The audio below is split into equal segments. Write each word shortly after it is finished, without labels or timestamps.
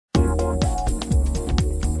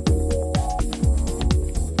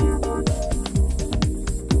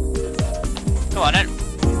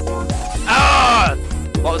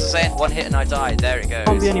One hit and I died. There it goes.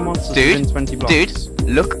 Can't be any monsters within 20 blocks. Dude,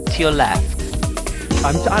 look to your left.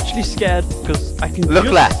 I'm actually scared because I can Look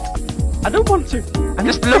left. I don't want to.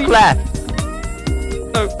 Just look left.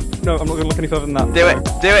 No, I'm not going to look any further than that. Do it.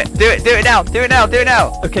 Do it. Do it. Do it now. Do it now. Do it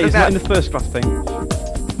now. Okay, he's not in the first class thing.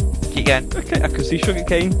 Keep going. Okay, I can see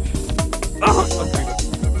sugarcane. Oh,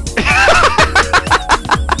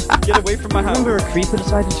 get away from my house. Remember a creeper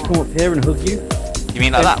decided to come up here and hug you? You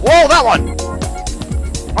mean like that? Whoa, that one!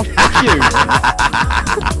 Oh, fuck you!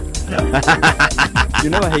 You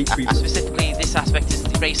know I hate creepers. Specifically, this aspect is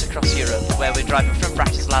the race across Europe, where we're driving from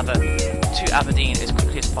Bratislava to Aberdeen as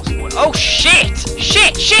quickly as possible. Oh shit!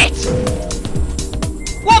 Shit! Shit!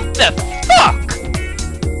 What the fuck?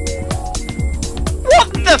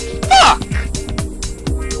 What the fuck?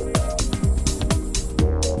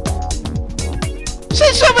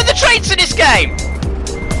 Since when were the trains in this game?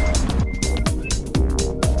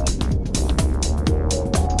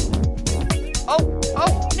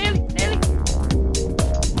 Oh, nearly.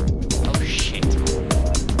 Oh shit.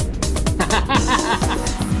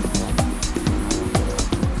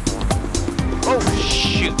 Oh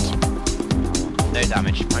shoot. No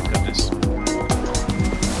damage, my goodness. Who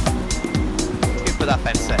put that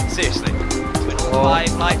fence there? Seriously. Twin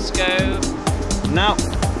 5, lights go. No.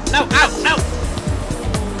 No, ow, no!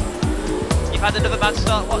 You've had another bad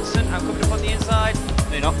start, Watson. I'm coming up on the inside.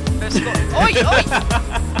 No, you're not. First score. Oi, oi!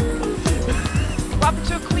 What happened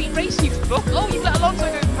to a clean race, you fuck? Oh, you've let Alonso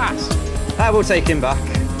go past. I will take him back.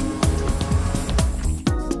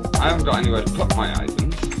 I haven't got anywhere to put my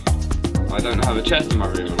items. I don't have a chest in my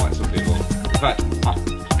room like some people. In fact,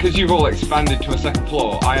 because you've all expanded to a second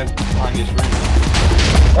floor, I have the tiniest room.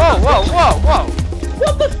 Whoa, whoa, whoa, whoa!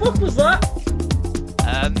 What the fuck was that?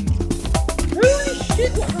 Holy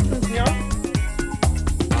shit, what happened here?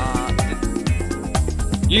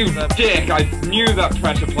 You dick! I knew that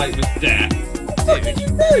pressure plate was there. What did you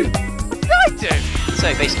do? What did I do? So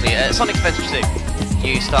basically, Sonic Adventure 2.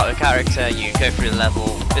 You start with a character, you go through the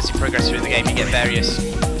level, as you progress through the game you get various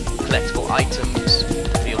collectible items